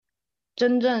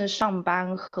真正上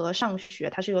班和上学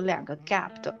它是有两个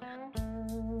gap 的。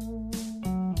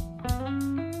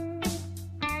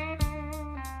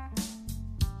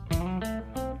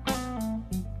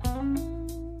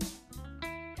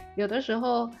有的时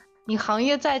候你行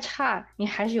业再差，你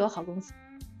还是有好公司。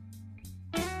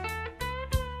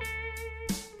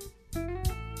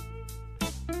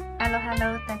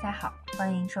Hello， 大家好，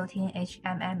欢迎收听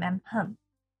HMMM，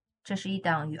 这是一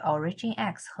档与 Origin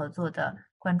X 合作的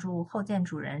关注后建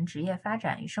筑人职业发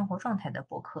展与生活状态的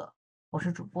播客。我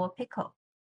是主播 Pico。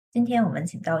今天我们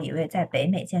请到一位在北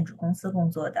美建筑公司工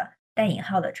作的带引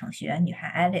号的程序员女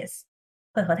孩 Alice，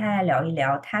 会和她来聊一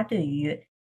聊她对于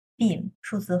BIM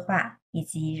数字化以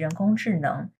及人工智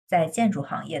能在建筑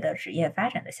行业的职业发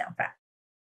展的想法。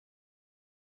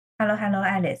Hello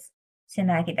Alice， 先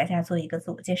来给大家做一个自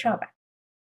我介绍吧。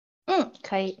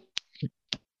可以。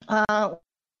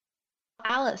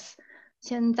Alice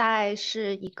现在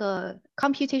是一个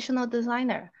computational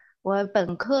designer， 我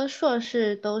本科硕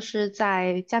士都是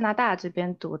在加拿大这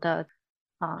边读的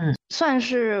算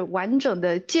是完整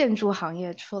的建筑行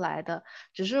业出来的，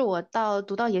只是我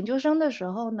读到研究生的时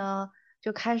候呢，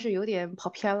就开始有点跑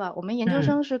偏了。我们研究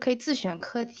生是可以自选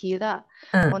课题的，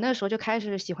我那时候就开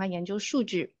始喜欢研究数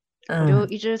据，我就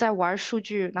一直在玩数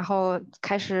据，然后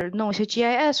开始弄一些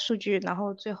GIS 数据，然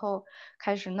后最后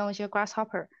开始弄一些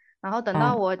Grasshopper， 然后等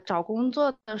到我找工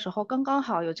作的时候刚刚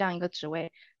好有这样一个职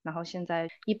位，然后现在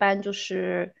一般就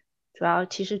是主要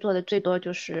其实做的最多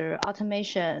就是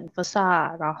automation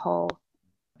facade， 然后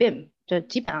BIM， 这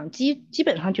基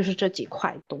本上就是这几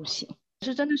块东西。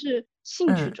是真的是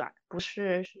兴趣转，不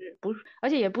是，而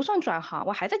且也不算转行，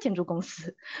我还在建筑公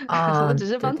司，我只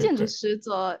是帮建筑师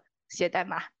做写代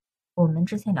码。我们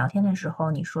之前聊天的时候，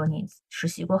你说你实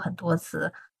习过很多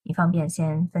次，你方便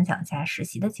先分享一下实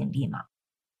习的经历吗？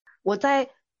我在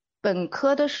本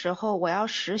科的时候，我要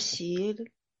实习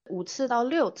5次到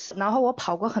6次，然后我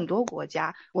跑过很多国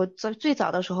家。我在最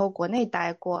早的时候国内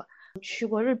待过，去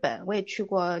过日本，我也去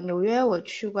过纽约，我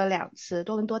去过2次，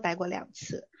多伦多待过2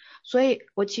次，所以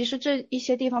我其实这一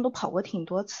些地方都跑过挺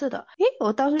多次的。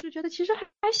我当时就觉得其实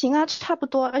还行啊，差不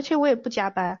多，而且我也不加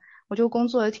班，我就工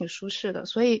作也挺舒适的，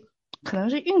所以可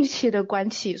能是运气的关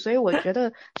系，所以我觉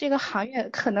得这个行业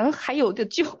可能还有的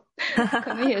救，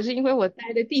可能也是因为我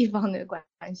待的地方的关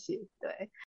系。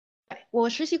对，我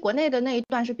实习国内的那一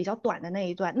段是比较短的那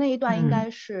一段应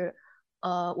该是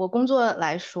我工作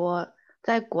来说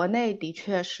在国内的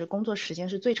确是工作时间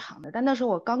是最长的，但那时候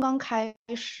我刚刚开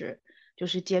始就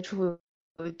是接触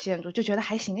建筑，就觉得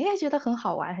还行，觉得很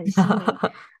好玩，很新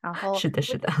颖。然后是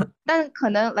的但可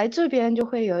能来这边就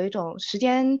会有一种时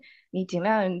间，你尽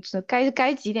量是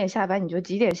该几点下班你就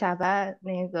几点下班，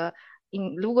那个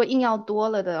如果硬要多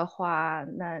了的话，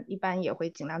那一般也会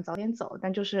尽量早点走，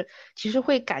但就是其实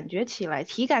会感觉起来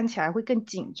体感起来会更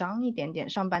紧张一点点，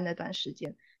上班那段时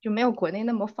间就没有国内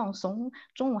那么放松，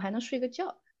中午还能睡个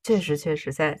觉。确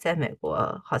实在美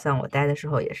国好像我待的时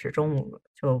候也是中午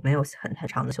就没有很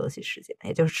长的休息时间，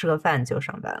也就是吃个饭就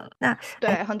上班了。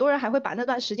对，很多人还会把那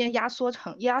段时间压缩，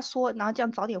然后这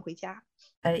样早点回家。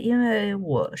因为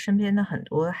我身边的很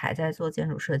多还在做建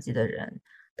筑设计的人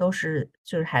都是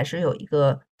就是还是有一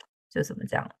个就怎么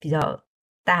讲比较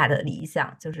大的理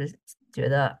想，就是觉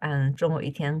得终有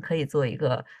一天可以做一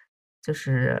个就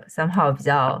是somehow比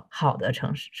较好的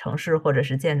城市或者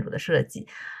是建筑的设计。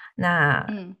那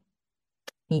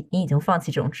你已经放弃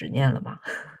这种执念了吗？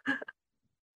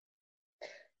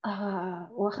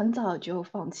我很早就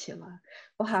放弃了，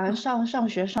我好像上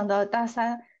学上到大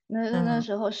3，那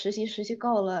时候实习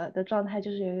够了的状态，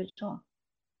就是有一种，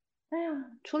哎呀，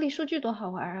处理数据多好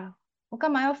玩啊！我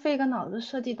干嘛要费个脑子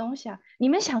设计东西啊？你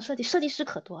们想设计，设计师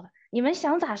可多了，你们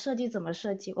想咋设计怎么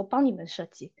设计，我帮你们设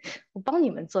计，我帮你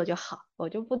们做就好，我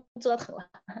就不折腾了。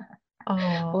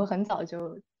我很早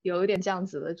就有一点这样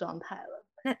子的状态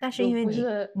了。那是因为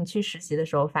你去实习的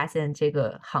时候发现这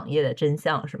个行业的真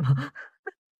相是吗？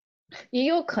也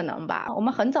有可能吧，我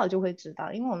们很早就会知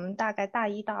道，因为我们大概大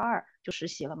1、大2就实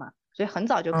习了嘛，所以很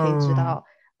早就可以知道，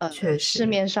确实市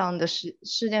面上的世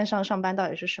界上上班到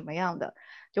底是什么样的，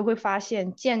就会发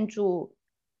现建筑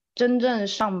真正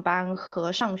上班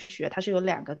和上学它是有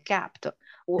两个 gap 的。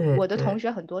我的同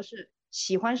学很多是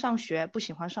喜欢上学不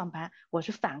喜欢上班，我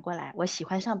是反过来，我喜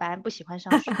欢上班不喜欢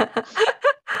上学。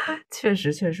确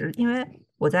实，因为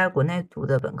我在国内读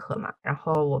的本科嘛，然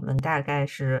后我们大概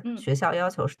是学校要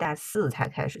求是大4才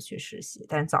开始去实习，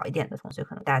但早一点的同学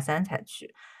可能大3才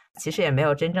去。其实也没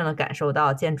有真正的感受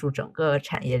到建筑整个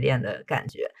产业链的感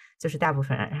觉，就是大部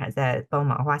分人还在帮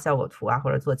忙画效果图啊，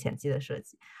或者做前期的设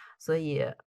计。所以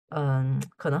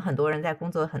可能很多人在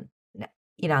工作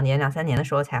1-2年、2-3年的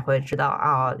时候才会知道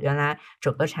啊，原来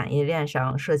整个产业链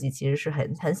上设计其实是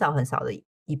很小很小的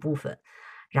一部分，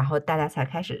然后大家才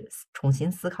开始重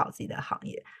新思考自己的行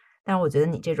业。但是我觉得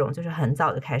你这种就是很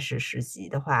早就开始实习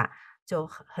的话，就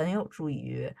很有助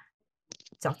于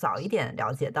早一点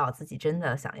了解到自己真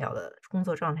的想要的工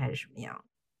作状态是什么样。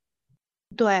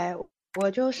对，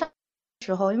我就上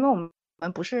时候，因为我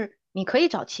们不是你可以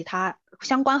找其他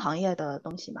相关行业的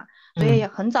东西嘛，所以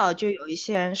很早就有一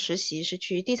些人实习是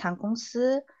去地产公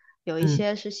司，有一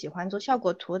些是喜欢做效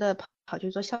果图的，跑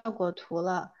去做效果图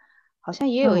了，好像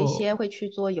也有一些会去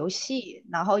做游戏，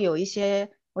然后有一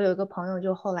些我有一个朋友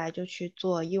就后来就去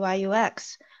做 UI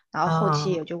UX，然后后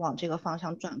期也就往这个方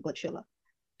向转过去了。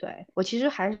对，我其实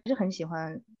还是很喜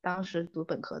欢当时读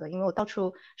本科的，因为我到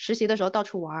处实习的时候到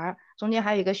处玩儿，中间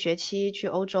还有一个学期去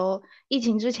欧洲。疫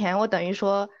情之前，我等于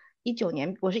说19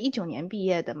年，我是19年毕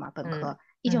业的嘛，本科。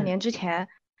19年之前，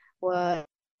我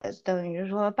等于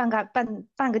说半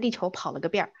个地球跑了个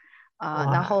遍儿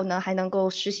然后呢还能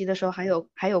够实习的时候还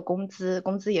有工资，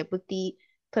工资也不低，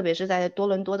特别是在多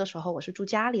伦多的时候，我是住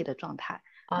家里的状态。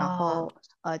然后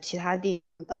其他地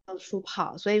到处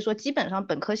跑，所以说基本上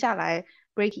本科下来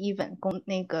break even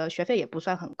那个学费也不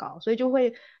算很高，所以就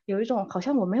会有一种好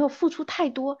像我没有付出太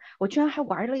多，我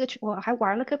还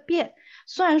玩了个遍。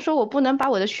虽然说我不能把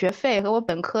我的学费和我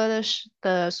本科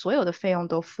的所有的费用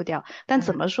都付掉，但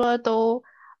怎么说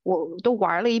我都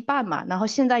玩了一半嘛，然后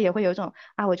现在也会有一种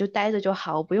我就待着就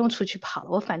好，我不用出去跑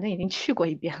了，我反正已经去过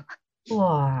一遍了。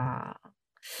哇，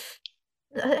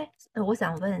我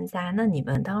想问一下，那你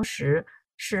们当时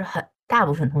是大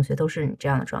部分同学都是你这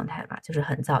样的状态吧？就是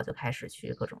很早就开始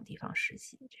去各种地方实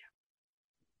习，这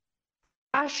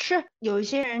样。是有一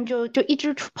些人就一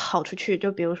直跑出去，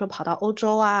就比如说跑到欧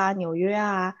洲啊、纽约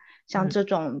啊，像这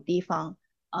种地方，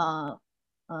呃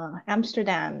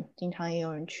Amsterdam 经常也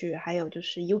有人去，还有就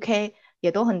是 UK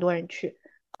也都很多人去。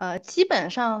基本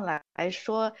上来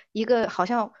说，一个好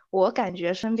像我感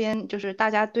觉身边就是大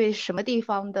家对什么地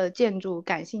方的建筑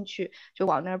感兴趣，就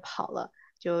往那儿跑了。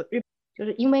就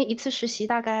是因为一次实习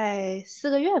大概4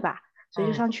个月吧，所以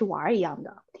就像去玩儿一样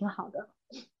的，挺好的。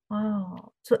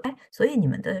哦，所以你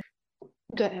们的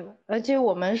对，而且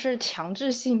我们是强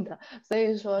制性的，所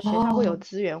以说学校会有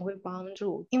资源会帮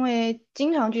助，因为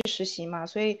经常去实习嘛，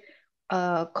所以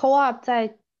co-op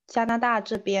在加拿大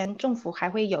这边政府还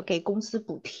会有给公司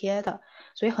补贴的，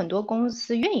所以很多公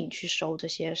司愿意去收这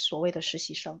些所谓的实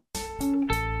习生。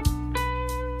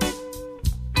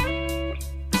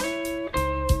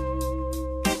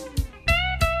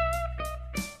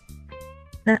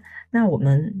那我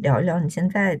们聊一聊你现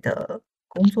在的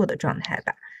工作的状态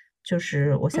吧。就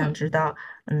是我想知道，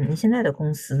你现在的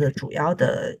公司的主要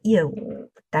的业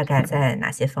务大概在哪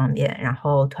些方面？然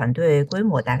后团队规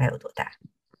模大概有多大？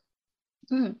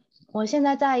我现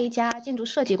在在一家建筑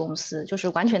设计公司，就是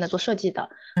完全的做设计的。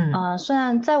嗯虽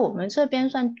然在我们这边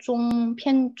算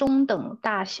偏中等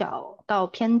大小到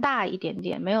偏大一点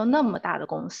点，没有那么大的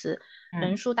公司，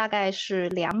人数大概是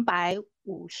250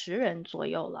人左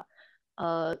右了。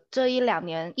这1-2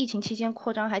年疫情期间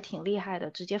扩张还挺厉害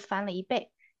的，直接翻了1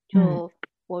倍。就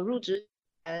我入职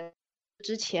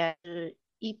之前是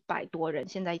100多人，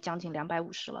现在将近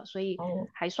250了，所以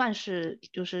还算是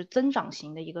就是增长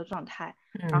型的一个状态。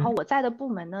然后我在的部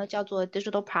门呢叫做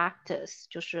Digital Practice，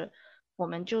就是我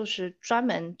们就是专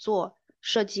门做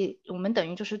设计，我们等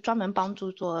于就是专门帮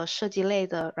助做设计类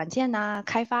的软件呐、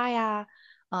开发呀。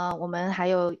我们还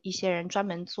有一些人专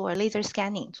门做 laser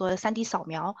scanning，做3D 扫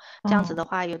描。这样子的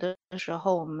话，有的时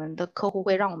候我们的客户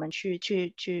会让我们去，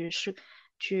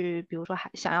比如说还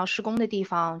想要施工的地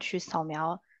方去扫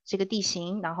描这个地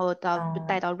形，然后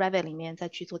带到 Revit 里面再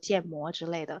去做建模之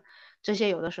类的。这些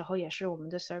有的时候也是我们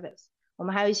的 service。我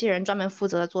们还有一些人专门负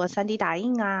责做3D 打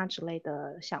印啊之类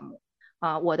的项目。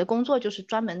我的工作就是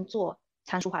专门做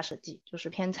参数化设计，就是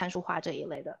偏参数化这一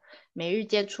类的。每日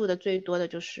接触的最多的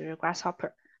就是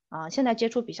Grasshopper。现在接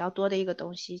触比较多的一个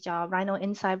东西叫 Rhino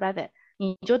Inside Revit，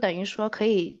你就等于说可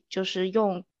以就是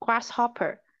用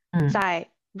Grasshopper 在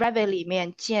Revit 里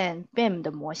面建 BIM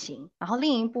的模型。然后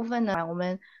另一部分呢，我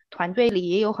们团队里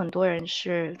也有很多人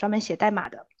是专门写代码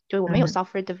的，就我们有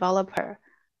software developer，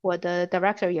我的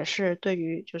director 也是对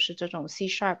于就是这种 C#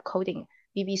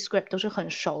 coding、VB script 都是很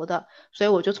熟的，所以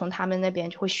我就从他们那边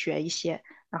就会学一些，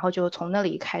然后就从那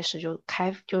里开始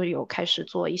就有开始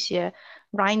做一些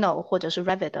Rhino 或者是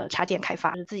Revit 的插件开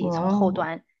发，就是自己从后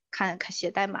端看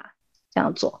写代码这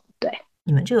样做。对，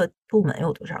你们这个部门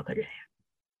有多少个人呀？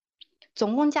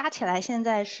总共加起来现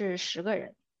在是10个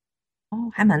人。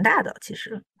还蛮大的，其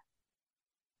实。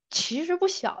其实不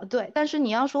小，对，但是你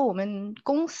要说我们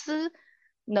公司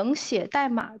能写代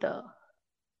码的，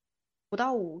不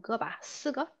到5个吧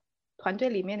，4个，团队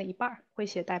里面的一半会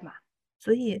写代码。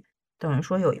所以等于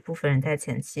说有一部分人在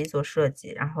前期做设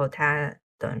计，然后他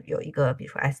等于有一个比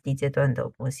如说 SD 阶段的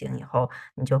模型以后，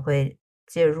你就会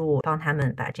介入帮他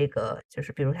们把这个，就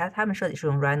是比如他们设计是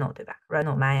用 Rhino 对吧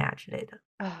？Rhino Maya 之类的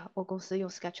我公司用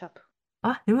SketchUp。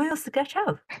啊，你们用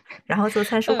SketchUp，然后做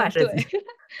参数化设对，计。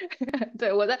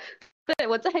对，我在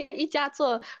一家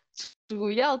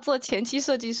主要做前期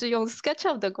设计是用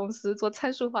SketchUp 的公司做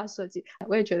参数化设计，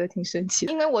我也觉得挺神奇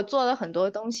的。因为我做了很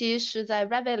多东西是在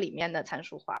Revit 里面的参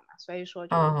数化嘛，所以说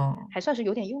就哦，还算是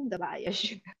有点用的吧，也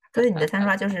许。所以你的参数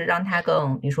化就是让它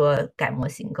更，比如说改模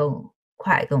型更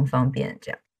快、更方便，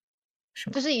这样是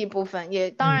吗？这是一部分，也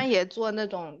当嗯然也做那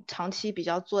种长期比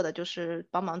较做的，就是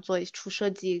帮忙出设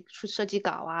计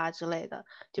稿啊之类的。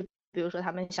就比如说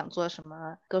他们想做什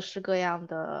么各式各样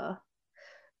的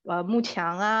幕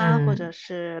墙啊，或者嗯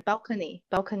是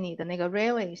balcony 的那个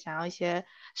railing，想要一些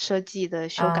设计的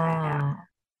修改啊，啊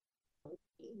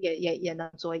也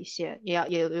能做一些，也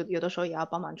有的时候也要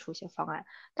帮忙出一些方案。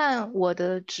但我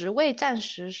的职位暂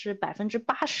时是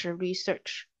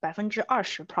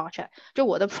80%research，20% project。就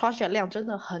我的 project 量真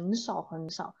的很少很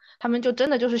少，他们就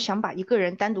真的就是想把一个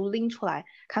人单独拎出来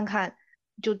看看，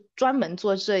就专门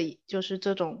做就是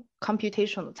这种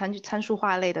computation 参数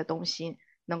化类的东西，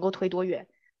能够推多远，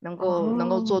能够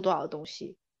哦，做多少东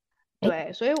西。哎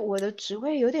对，所以我的职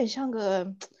位有点像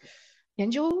个研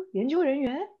究人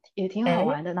员，也挺好哎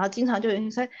玩的。然后经常就有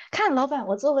人说，看老板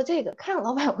我做了这个，看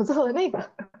老板我做了那个。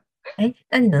哎，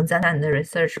那你能讲讲你的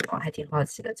research 吗？我还挺好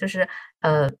奇的，就是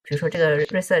比如说这个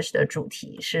research 的主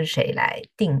题是谁来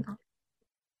定呢？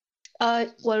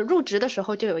我入职的时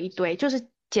候就有一堆，就是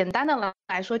简单的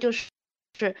来说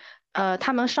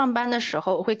他们上班的时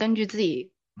候会根据自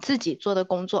己做的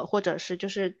工作，或者是就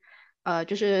是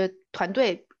团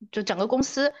队就整个公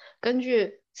司根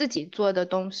据自己做的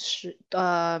东西，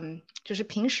就是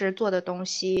平时做的东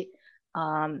西，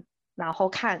然后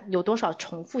看有多少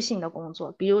重复性的工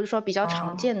作，比如说比较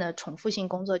常哦，见的重复性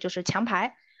工作就是墙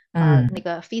牌。那嗯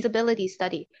个 feasibility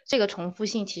study 这个重复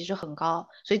性其实很高，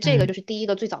所以这个嗯就是第一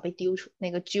个最早被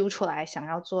揪出来想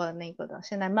要做那个的，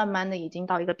现在慢慢的已经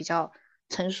到一个比较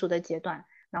成熟的阶段。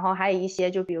然后还有一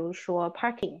些就比如说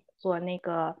parking 做那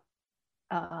个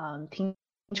停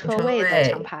停车车位的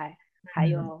墙位，牌，还嗯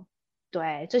有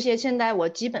对这些现在我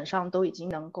基本上都已经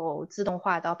能够自动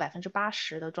化到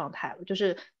80%的状态了，就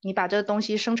是你把这个东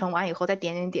西生成完以后再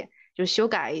点点点，就修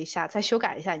改一下，再修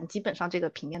改一下，你基本上这个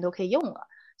平面都可以用了。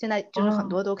现在就是很哦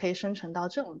多都可以生成到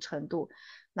这种程度。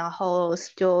然后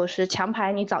就是墙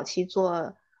牌，你早期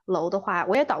做楼的话，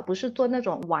我也倒不是做那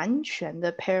种完全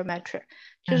的 parametric，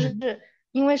就是嗯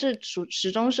因为是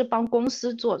始终是帮公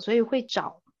司做，所以会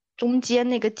找中间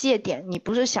那个界点。你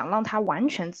不是想让它完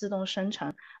全自动生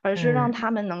成，而是让嗯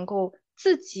他们能够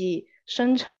自己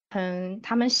生成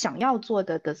他们想要做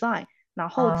的 design，然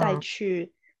后哦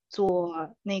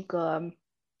做那个，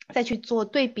再去做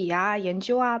对比啊、研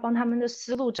究啊，帮他们的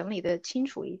思路整理的清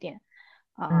楚一点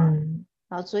啊。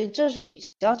嗯，所以这是比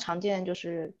较常见，就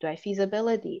是对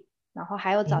feasibility。然后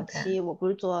还有早明白，期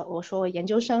我说我研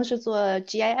究生是做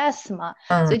GIS 嘛，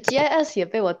所嗯，以 GIS 也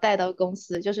被我带到公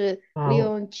司，就是利哦，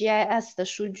用 GIS 的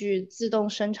数据自动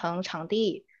生成场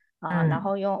地然嗯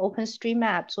后用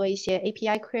OpenStreetMap 做一些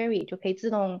API query，就可以自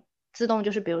动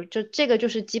就是比如就这个就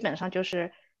是基本上就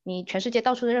是你全世界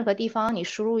到处的任何地方，你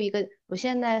输入一个，我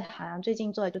现在好像最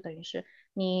近做的就等于是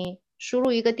你输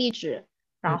入一个地址。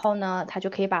然嗯后呢，它就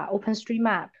可以把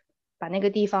OpenStreetMap 把那个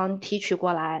地方提取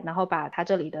过来，然后把它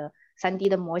这里的3D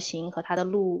的模型和它的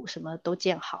路什么都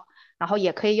建好，然后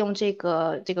也可以用这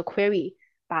个 query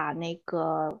把那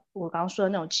个我刚刚说的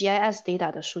那种 GIS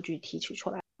data 的数据提取出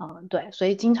来。对，所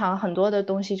以经常很多的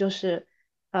东西就是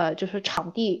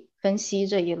场地分析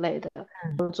这一类的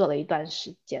嗯都做了一段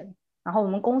时间。然后我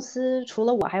们公司除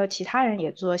了我，还有其他人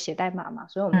也做写代码嘛，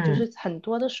所以我们就嗯是很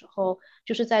多的时候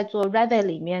就是在做 Revit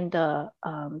里面的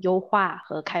优化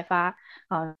和开发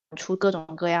出各种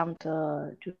各样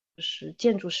的就是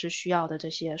建筑师需要的这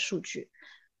些数据。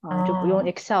就不用 哦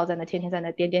Excel 在那天天在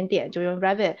那点点点，就用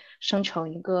Revit 生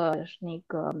成一个那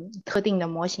个特定的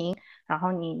模型，然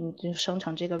后你就生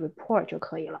成这个 report 就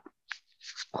可以了。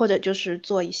或者就是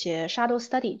做一些 shadow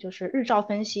study，就是日照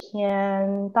分析，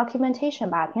偏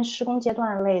documentation 吧，偏施工阶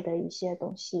段类的一些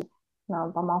东西，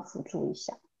能帮忙辅助一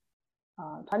下。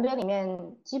团队里面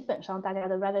基本上大家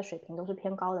的 Revit 水平都是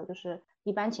偏高的，就是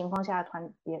一般情况下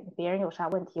别人有啥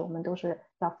问题，我们都是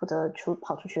要负责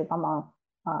跑出去帮忙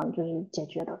就是解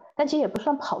决的。但其实也不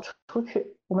算跑出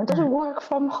去，我们都是 嗯 work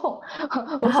from home。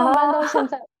我上班啊，到现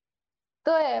在，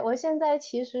对，我现在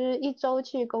其实一周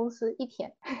去公司1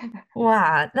天，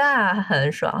哇，那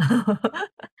很爽。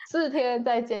4天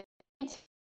在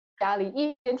家里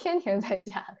，1天天天在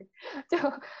家里，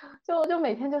就就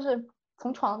每天就是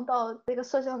从床到那个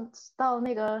摄像到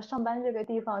那个上班这个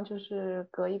地方，就是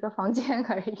隔一个房间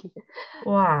而已。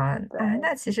哇，哎，对，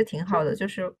那其实挺好的。就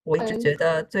是我一直嗯，觉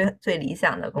得最理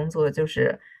想的工作就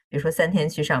是，比如说3天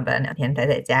去上班，2天待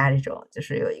在家这种，就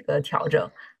是有一个调整。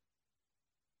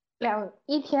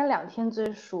1天2天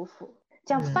最舒服，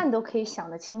这样嗯饭都可以想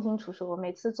得清清楚楚。我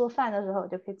每次做饭的时候，我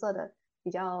就可以做的比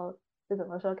较，就怎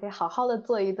么说，可以好好的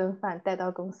做一顿饭带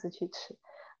到公司去吃。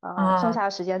剩啊下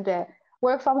的时间对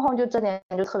work from home 就这点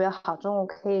就特别好，中午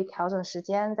可以调整时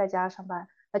间在家上班，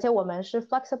而且我们是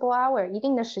flexible hour，一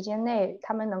定的时间内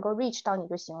他们能够 reach 到你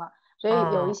就行了。所以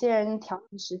有一啊些人调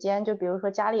整时间，就比如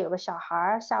说家里有个小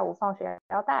孩，下午放学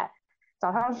要带，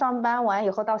早上上班完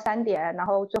以后到3点，然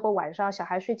后最后晚上小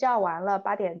孩睡觉完了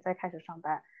8点再开始上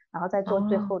班，然后再做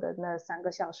最啊！后的那3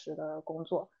个小时的工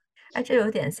作。哎，这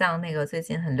有点像那个最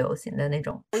近很流行的那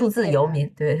种数字游点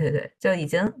民。对对对，就已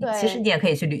经其实对，你也可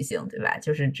以去旅行，对吧？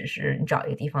就是只是你找一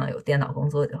个地方有电脑工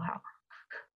作就好。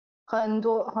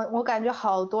我感觉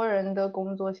好多人的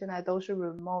工作现在都是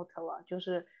remote 了，就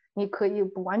是你可以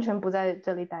完全不在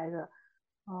这里待着。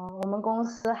我们公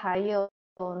司还有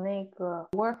那个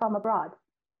work from abroad，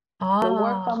有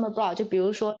work 哦，from abroad，就比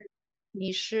如说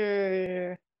你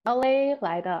是 LA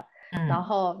来的，然嗯，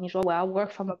后你说我要 work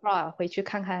from abroad，回去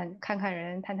看看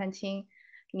人，探探亲，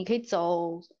你可以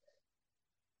走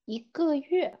1个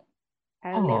月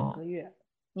还是两哦，个月，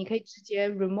你可以直接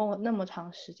remote 那么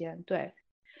长时间，对。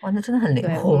哇，那真的很灵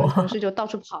对，我活。们同事就到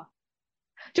处跑，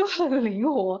就很灵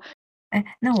活。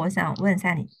哎，那我想问一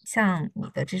下你，像你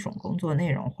的这种工作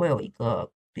内容会有一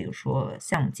个，比如说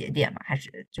项目节点吗？还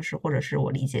是就是或者是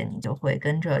我理解你就会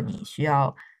跟着你需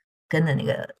要跟的那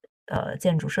个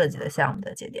建筑设计的项目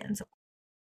的节点走？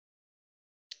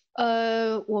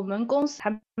我们公司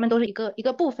他们都是一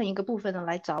个部分一个部分的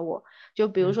来找我，就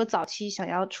比如嗯说早期想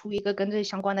要出一个跟这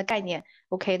相关的概念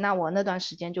，OK，那我那段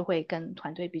时间就会跟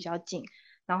团队比较紧，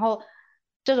然后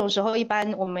这种时候一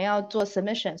般我们要做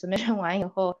submission 完以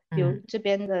后，比如嗯这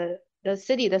边的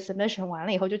city 的 submission 完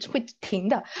了以后就会停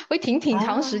的，会停挺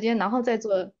长时啊间，然后再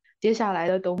做接下来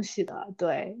的东西的，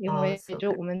对，因哦为，so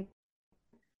就我们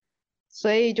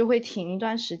所以就会停一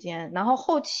段时间。然后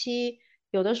后期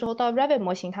有的时候到 Revit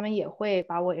模型，他们也会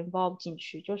把我 involve 进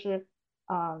去，就是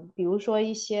比如说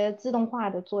一些自动化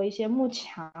的做一些幕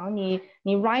墙，你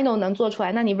Rhino 能做出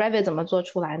来，那你 Revit 怎么做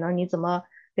出来呢？你怎么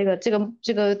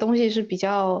这个东西是比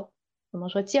较怎么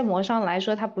说，建模上来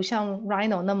说，它不像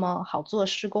Rhino 那么好做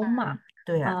施工嘛。嗯，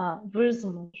对呀，不是怎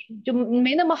么说，就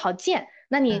没那么好建。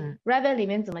那你 嗯 Revit 里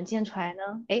面怎么建出来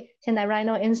呢？哎，现在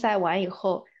Rhino Inside 完以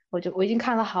后，我已经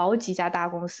看了好几家大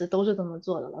公司都是这么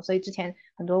做的了，所以之前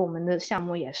很多我们的项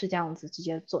目也是这样子直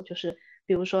接做，就是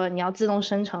比如说你要自动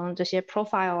生成这些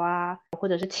profile 啊，或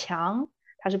者是墙，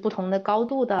它是不同的高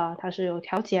度的，它是有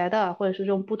调节的，或者是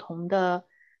用不同的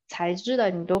材质的，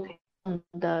你都可以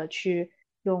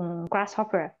用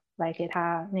Grasshopper 来给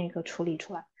它那个处理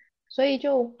出来。所以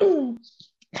就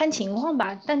看情况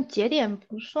吧，但节点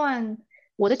不算，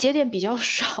我的节点比较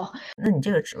少，那你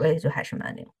这个职位就还是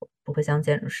蛮灵活，不会像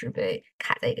建筑师被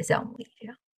卡在一个项目里这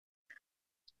样。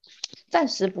暂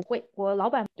时不会。我老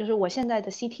板就是我现在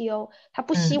的 CTO，他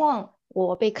不希嗯望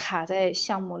我被卡在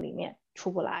项目里面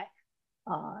出不来，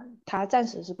他暂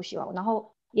时是不希望。然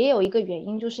后也有一个原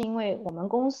因，就是因为我们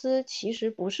公司其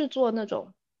实不是做那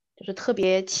种就是特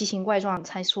别奇形怪状、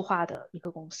参数化的一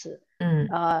个公司，嗯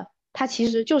它其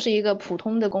实就是一个普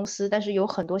通的公司，但是有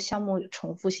很多项目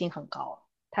重复性很高。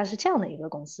它是这样的一个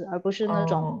公司，而不是那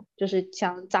种哦就是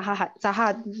像扎哈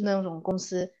那种公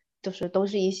司，就是都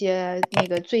是一些那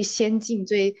个最先进、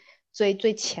最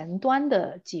前端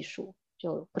的技术，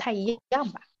就不太一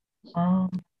样吧。哦，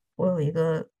我有一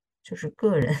个就是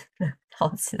个人的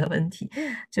好奇的问题，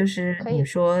嗯，就是可以。你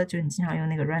说就是你经常用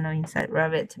那个 Rhino Inside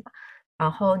Revit 嘛，然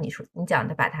后你说你讲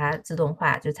的把它自动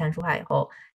化就参数化以后，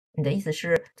你的意思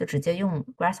是就直接用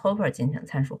Grasshopper 进行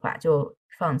参数化，就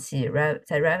放弃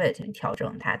在 Revit 里调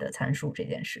整它的参数这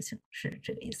件事情，是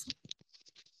这个意思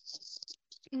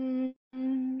吗？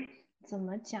怎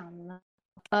么讲呢？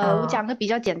我嗯讲个比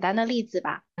较简单的例子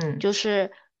吧，嗯就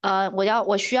是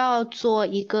我需要做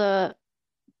一个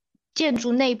建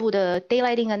筑内部的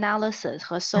daylighting analysis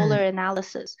和 嗯 solar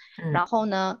analysis，嗯然后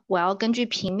呢，我要根据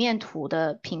平面图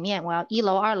的平面，我要1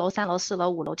楼、2楼、3楼、4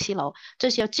楼、5楼、7楼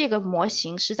这个模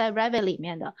型是在 Revit 里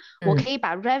面的，我嗯可以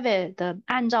把 Revit 的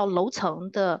按照楼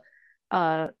层的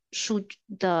数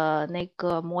的那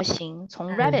个模型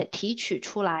从 嗯 Revit 提取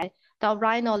出来。到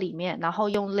Rhino 里面，然后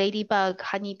用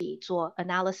Ladybug、Honeybee 做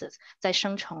analysis，再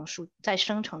生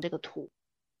成这个图，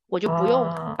我就不用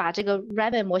哦，把这个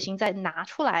Revit 模型再拿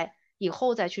出来以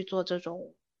后再去做这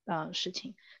种事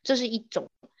情，这是一种。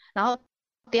然后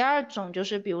第二种就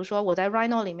是比如说我在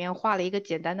Rhino 里面画了一个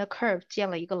简单的 curve，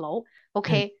建了一个楼嗯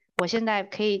，OK，我现在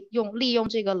可以利用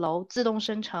这个楼自动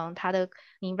生成它的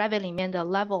你 Revit 里面的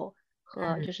level 和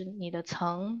嗯就是你的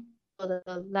层的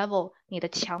level，你的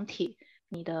墙体。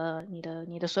你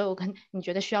的所有跟你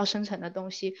觉得需要生成的东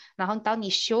西，然后当你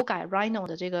修改 Rhino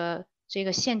的这个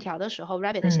线条的时候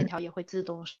，Revit 的线嗯。条也会自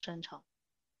动生成。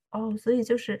哦，所以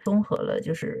就是综合了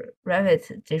就是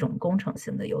Revit 这种工程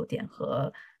性的优点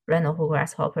和 Rhino 或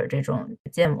Grasshopper 这种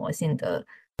建模性的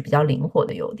比较灵活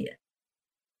的优点。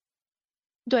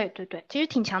对对对，其实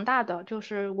挺强大的。就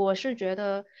是我是觉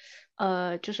得，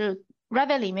就是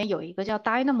Revit 里面有一个叫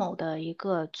Dynamo 的一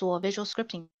个做 visual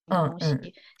scripting 的东西。嗯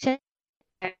嗯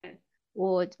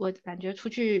我感觉出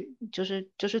去就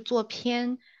是做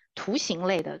偏图形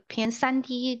类的、偏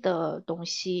3D 的东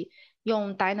西，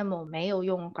用 Dynamo 没有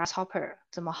用 Grasshopper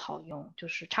这么好用，就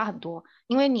是差很多。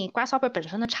因为你 Grasshopper 本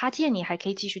身的插件你还可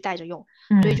以继续带着用，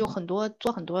所以就嗯，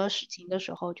做很多事情的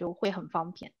时候就会很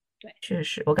方便。对。确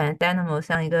实，我感觉 Dynamo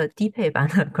像一个低配版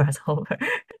的 Grasshopper。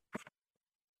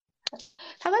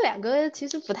他们两个其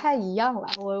实不太一样了。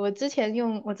我之前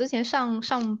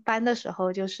上班的时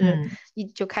候，就是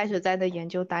嗯就开始在那研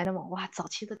究 Dynamo，哇，早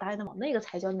期的 Dynamo 那个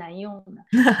才叫难用呢，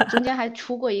中间还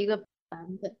出过一个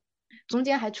版本，中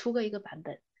间还出过一个版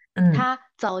本，嗯它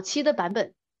早期的版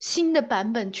本。新的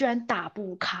版本居然打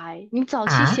不开，你早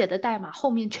期啊，写的代码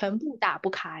后面全部打不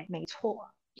开，没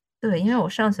错，对，因为我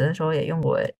上学的时候也用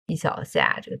过一小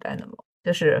下这个 Dynamo，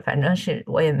就是反正是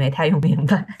我也没太用明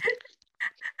白。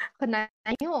很难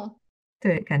用。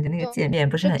对，感觉那个界面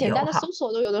不是就很简单的搜友好。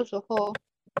索都有的时候，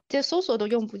这搜索都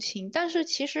用不清，但是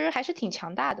其实还是挺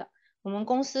强大的。我们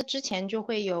公司之前就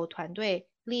会有团队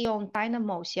利用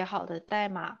Dynamo 写好的代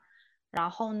码，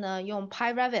然后呢用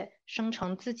PyRevit 生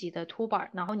成自己的 toolbar，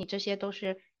然后你这些都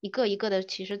是一个一个的，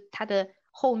其实它的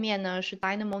后面呢是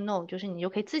Dynamo Node，就是你就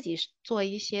可以自己做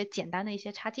一些简单的一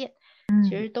些插件，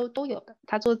其嗯实都有的。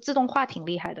它做自动化挺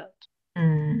厉害的。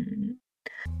嗯。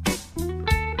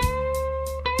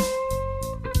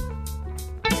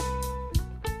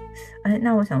哎，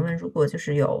那我想问，如果就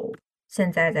是有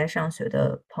现在在上学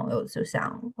的朋友，就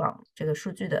想往这个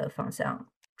数据的方向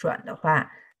转的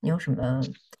话，你有什么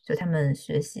就他们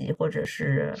学习或者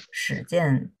是实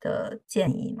践的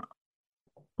建议吗？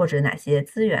或者哪些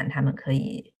资源他们可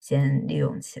以先利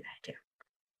用起来？这样，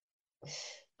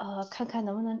看看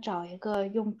能不能找一个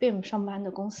用 BIM 上班的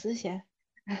公司先。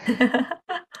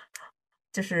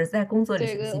就是在工作里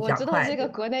这个学习比较快，我知道这对吧？个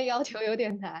国内要求有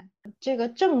点难。这个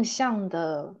正向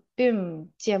的 BIM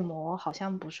建模好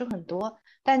像不是很多，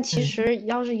但其嗯实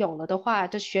要是有了的话，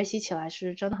这学习起来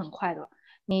是真的很快的。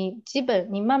你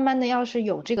慢慢的要是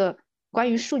有这个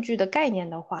关于数据的概念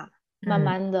的话，慢嗯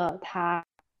慢的它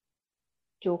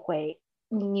就会，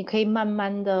你可以慢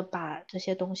慢的把这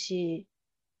些东西，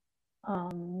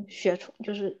学出，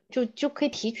就可以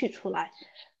提取出来。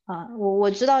我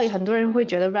知道有很多人会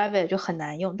觉得 Revit 就很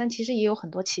难用，但其实也有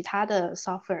很多其他的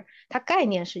software，它概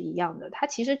念是一样的，它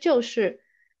其实就是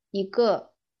一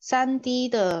个3D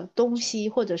的东西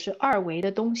或者是2维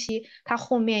的东西，它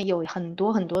后面有很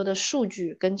多很多的数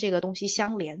据跟这个东西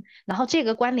相连，然后这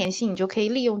个关联性你就可以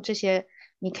利用这些，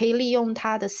你可以利用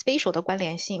它的 spatial 的关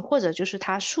联性，或者就是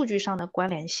它数据上的关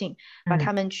联性，把嗯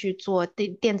它们去做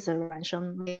电子孪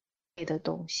生类的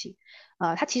东西。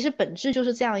它其实本质就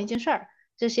是这样一件事儿。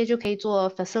这些就可以做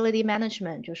facility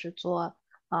management，就是做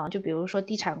就比如说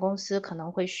地产公司可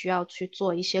能会需要去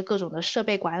做一些各种的设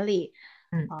备管理，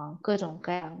嗯。各种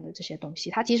各样的这些东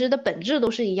西，它其实的本质都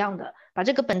是一样的。把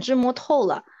这个本质摸透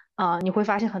了你会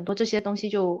发现很多这些东西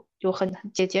就很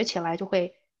解决起来就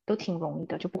会都挺容易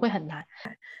的，就不会很难。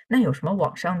那有什么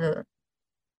网上的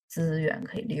资源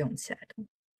可以利用起来的吗？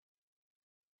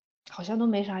好像都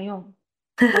没啥用。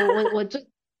我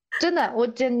真的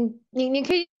你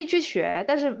可以去学，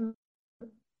但是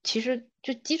其实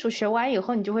就基础学完以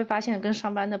后，你就会发现跟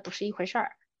上班的不是一回事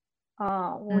儿。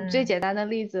我最嗯简单的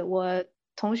例子，我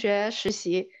同学实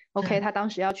习，OK，嗯他当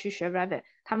时要去学 Revit，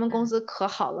他们公嗯司可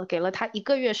好了，给了他1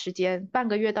个月时间，半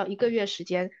个月到1个月时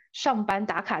间上班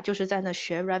打卡，就是在那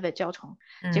学 Revit 教程，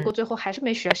结果嗯。最后还是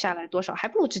没学下来多少，还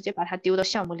不如直接把他丢到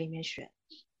项目里面学。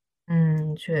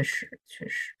嗯，确实确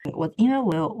实，因为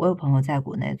我有朋友在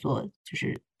国内做就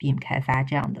是 BIM 开发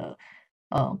这样的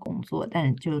工作，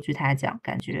但就据他讲，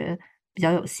感觉比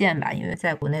较有限吧，因为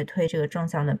在国内推这个正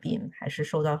向的 BIM 还是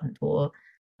受到很多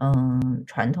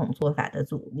传统做法的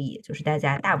阻力，就是大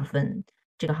家大部分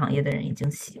这个行业的人已经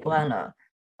习惯了，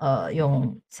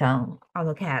用像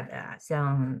AutoCAD 啊，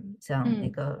像那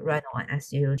个 Rhino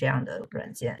SU 这样的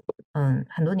软件，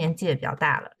很多年纪也比较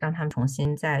大了，让他们重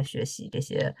新再学习这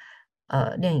些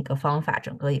另一个方法，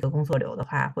整个一个工作流的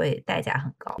话，会代价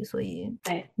很高，所以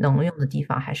能用的地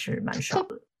方还是蛮少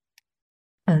的。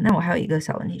那我还有一个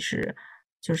小问题是，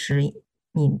就是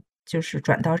你就是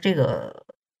转到这个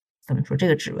怎么说这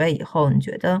个职位以后，你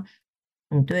觉得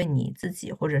你对你自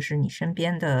己或者是你身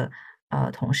边的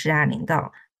同事啊、领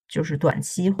导，就是短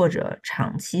期或者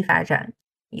长期发展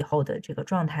以后的这个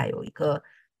状态有一个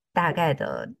大概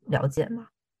的了解吗？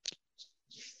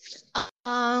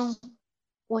嗯，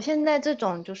我现在这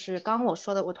种就是刚刚我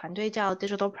说的，我团队叫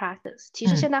Digital Practice，其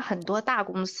实现在很多大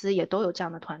公司也都有这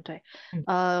样的团队。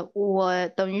我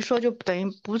等于说就等于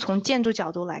不从建筑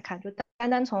角度来看，就单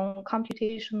单从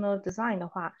computational design 的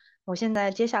话，我现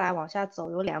在接下来往下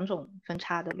走有两种分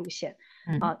叉的路线。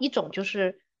一种就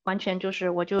是完全就是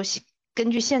我就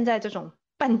根据现在这种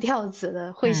半吊子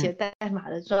的会写代码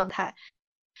的状态。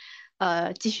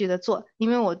继续的做，因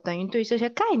为我等于对这些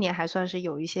概念还算是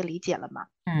有一些理解了嘛。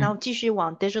然后继续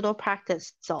往 digital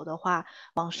practice 走的话，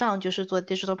往上就是做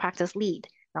digital practice lead，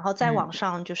然后再往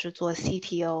上就是做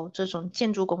CTO，这种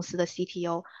建筑公司的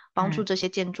CTO，帮助这些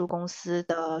建筑公司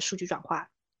的数据转化。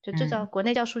就这叫国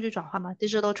内叫数据转化吗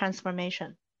？digital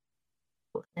transformation。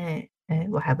国内，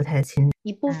我还不太清楚。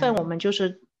一部分我们就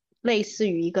是类似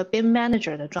于一个 BIM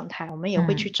manager 的状态，我们也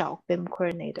会去找 BIM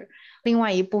coordinator。另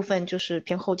外一部分就是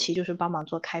偏后期，就是帮忙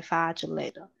做开发之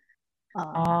类的。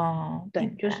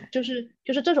对，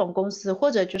就是这种公司，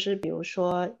或者就是比如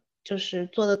说就是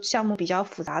做的项目比较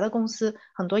复杂的公司，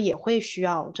很多也会需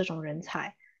要这种人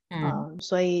才。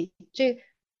所以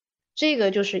这个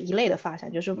就是一类的发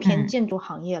展，就是偏建筑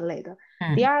行业类的。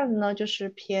第二个呢，就是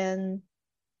偏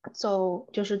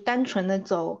就是单纯的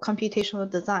走 computational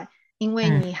design，因为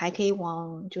你还可以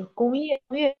往就工业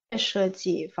设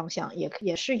计方向，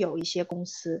也是有一些公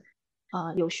司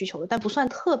有需求的，但不算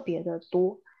特别的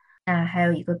多。那还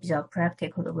有一个比较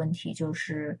practical 的问题就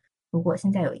是，如果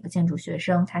现在有一个建筑学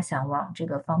生，他想往这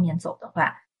个方面走的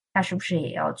话，他是不是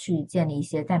也要去建立一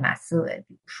些代码思维？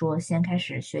比如说，先开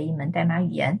始学一门代码语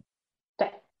言？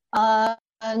对，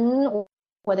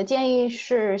我的建议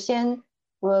是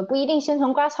我不一定先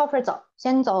从 Grasshopper 走，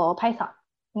先走 Python，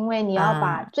因为你要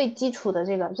把最基础的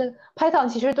这 Python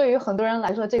其实对于很多人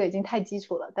来说这个已经太基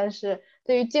础了，但是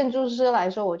对于建筑师来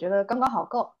说，我觉得刚刚好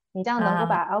够。你这样能够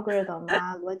把 algorithm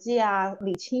啊、逻辑啊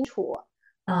理清楚。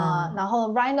然后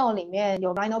Rhino 里面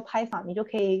有 Rhino Python，你就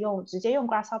可以直接用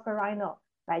Grasshopper Rhino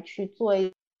来去做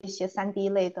一些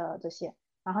3D 类的这些。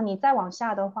然后你再往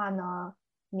下的话呢，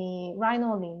你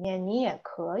Rhino 里面你也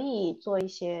可以做一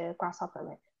些 Grasshopper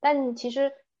类，但其实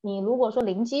你如果说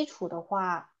零基础的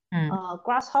话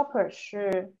，Grasshopper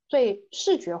是最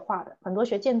视觉化的，很多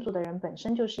学建筑的人本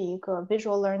身就是一个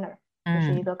visual learner，就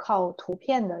是一个靠图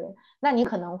片的人，那你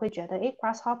可能会觉得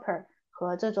，Grasshopper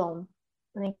和这种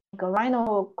那个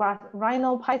Rhino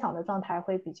Python 的状态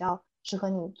会比较适合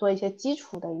你做一些基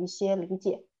础的一些理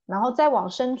解，然后再往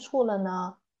深处了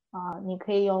呢，你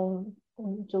可以用，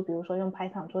就比如说用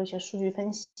Python 做一些数据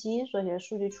分析，做一些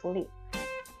数据处理。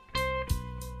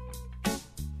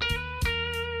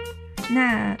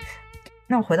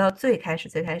那我回到最开始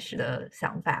的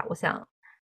想法，我想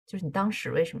就是你当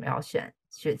时为什么要学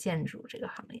建筑这个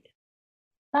行业？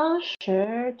当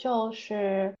时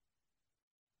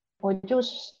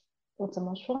我怎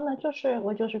么说呢？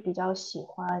我就是比较喜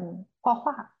欢画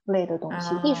画类的东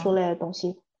西，艺术类的东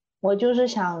西。我就是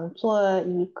想做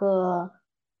一个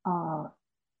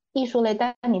艺术类，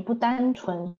但你不单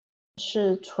纯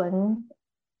是纯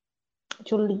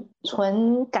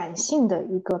感性的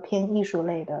一个偏艺术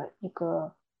类的一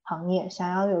个行业，想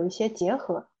要有一些结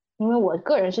合。因为我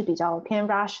个人是比较偏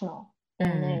rational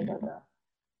偏那个的，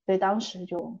所以当时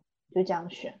就这样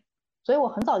选。所以我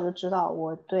很早就知道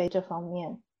我对这方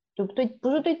面不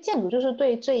是对建筑，就是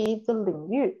对这一个领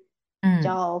域比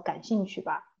较感兴趣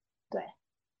吧。对，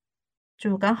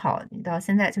就刚好你到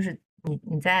现在就是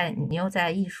你又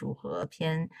在艺术和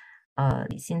偏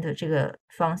理性的这个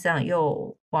方向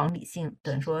又往理性，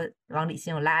等于说往理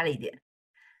性又拉了一点，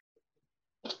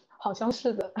好像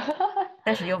是的，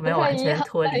但是又没不有完太一样。全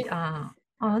脱离啊。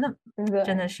那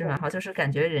真的是蛮好，就是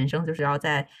感觉人生就是要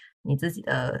在你自己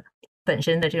的本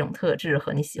身的这种特质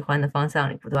和你喜欢的方向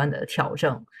里不断的调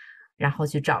整，然后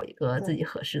去找一个自己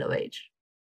合适的位置。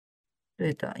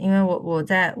对的，因为我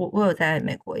有在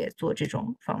美国也做这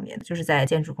种方面的，就是在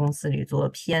建筑公司里做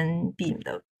偏 BIM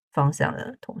的方向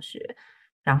的同学，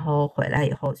然后回来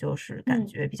以后就是感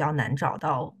觉比较难找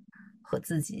到和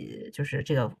自己就是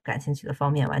这个感兴趣的方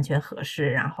面完全合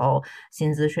适，然后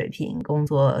薪资水平、工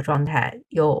作状态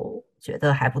又觉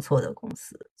得还不错的公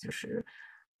司，就是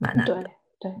蛮难的。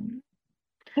对，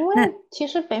因为其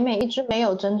实北美一直没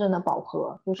有真正的饱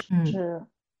和，就是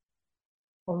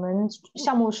我们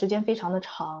项目时间非常的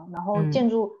长，然后建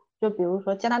筑就比如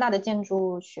说加拿大的建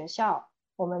筑学校，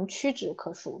我们屈指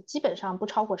可数，基本上不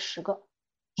超过10个。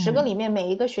10个里面每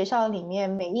一个学校里面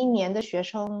每一年的学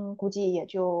生估计也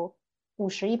就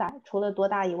50-100，除了多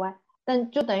大以外，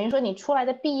但就等于说你出来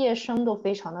的毕业生都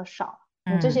非常的少。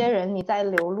你这些人你再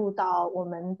流入到我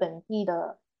们本地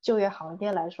的就业行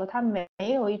业来说，它没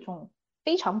有一种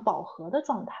非常饱和的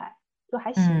状态，就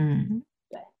还行。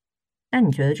对。那你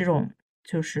觉得这种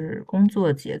就是工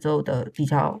作节奏的比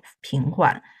较平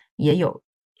缓，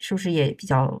是不是也比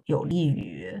较有利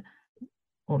于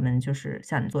我们就是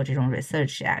像你做这种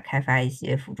research 呀，开发一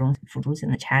些辅助性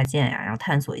的插件呀，然后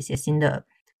探索一些新的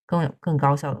更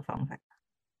高效的方法？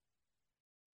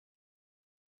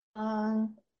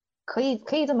可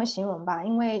以这么形容吧，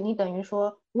因为你等于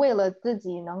说为了自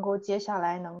己能够接下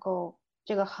来能够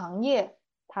这个行业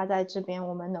它在这边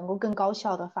我们能够更高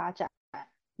效的发展，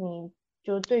你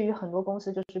就对于很多公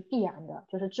司就是必然的，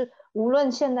就是无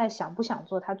论现在想不想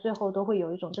做，它最后都会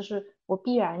有一种就是我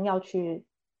必然要去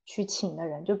请的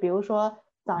人。就比如说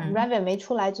Revit 没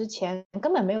出来之前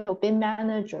根本没有 BIM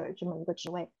manager 这么一个职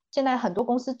位，现在很多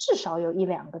公司至少有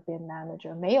1-2个 BIM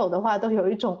manager， 没有的话都有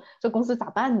一种这公司咋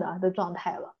办呢的状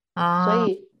态了。所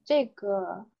以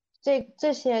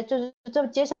这些就是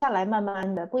接下来慢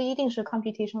慢的不一定是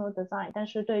computational design， 但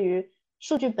是对于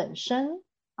数据本身，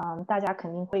大家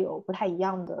肯定会有不太一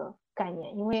样的概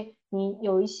念，因为你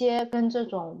有一些跟这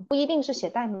种不一定是写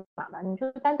代码吧，你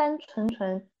就单单纯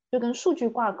纯就跟数据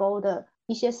挂钩的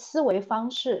一些思维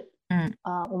方式，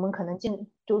我们可能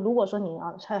就如果说你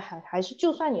还是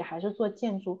就算你还是做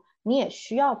建筑，你也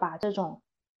需要把这种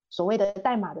所谓的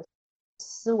代码的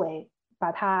思维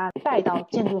把它带到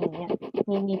建筑里面，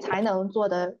你才能做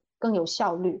得更有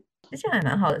效率。这样也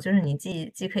蛮好的，就是你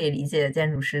既可以理解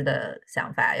建筑师的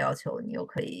想法要求，你又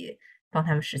可以帮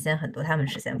他们实现很多他们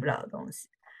实现不了的东西，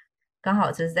刚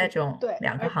好就是在这种对，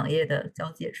两个行业的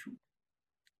交界处。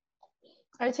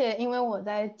而且因为我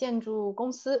在建筑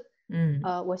公司，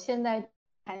我现在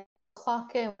还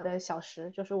clock in 我的小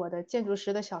时，就是我的建筑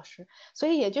师的小时，所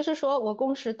以也就是说我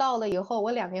工时到了以后，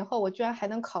我2年后我居然还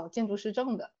能考建筑师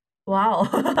证的。哇哦！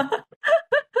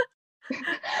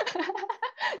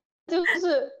就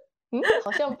是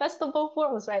好像 best of both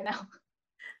worlds right now。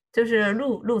就是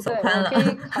路走对，宽了。我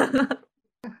可以考。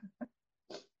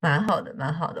蛮好的，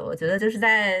蛮好的。我觉得就是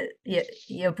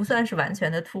也不算是完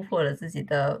全的突破了自己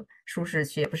的舒适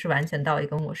区，也不是完全到一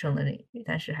个陌生的领域，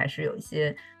但是还是有一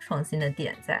些创新的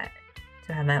点在，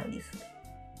就还蛮有意思的。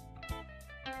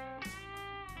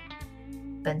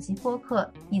本期播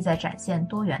客意在展现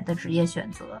多元的职业选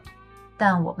择，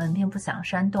但我们并不想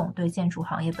煽动对建筑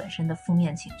行业本身的负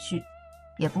面情绪，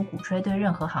也不鼓吹对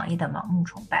任何行业的盲目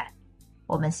崇拜。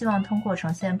我们希望通过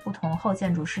呈现不同后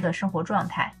建筑师的生活状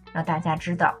态，让大家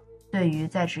知道，对于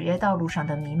在职业道路上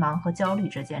的迷茫和焦虑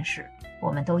这件事，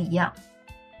我们都一样。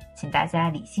请大家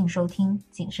理性收听，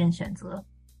谨慎选择。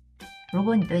如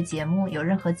果你对节目有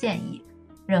任何建议，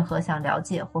任何想了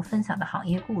解或分享的行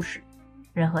业故事，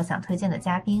任何想推荐的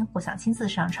嘉宾或想亲自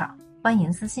上场，欢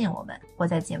迎私信我们或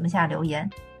在节目下留言。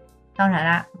当然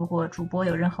啦，如果主播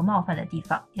有任何冒犯的地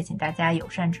方，也请大家友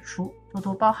善指出，多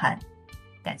多包涵。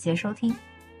感谢收听，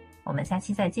我们下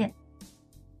期再见。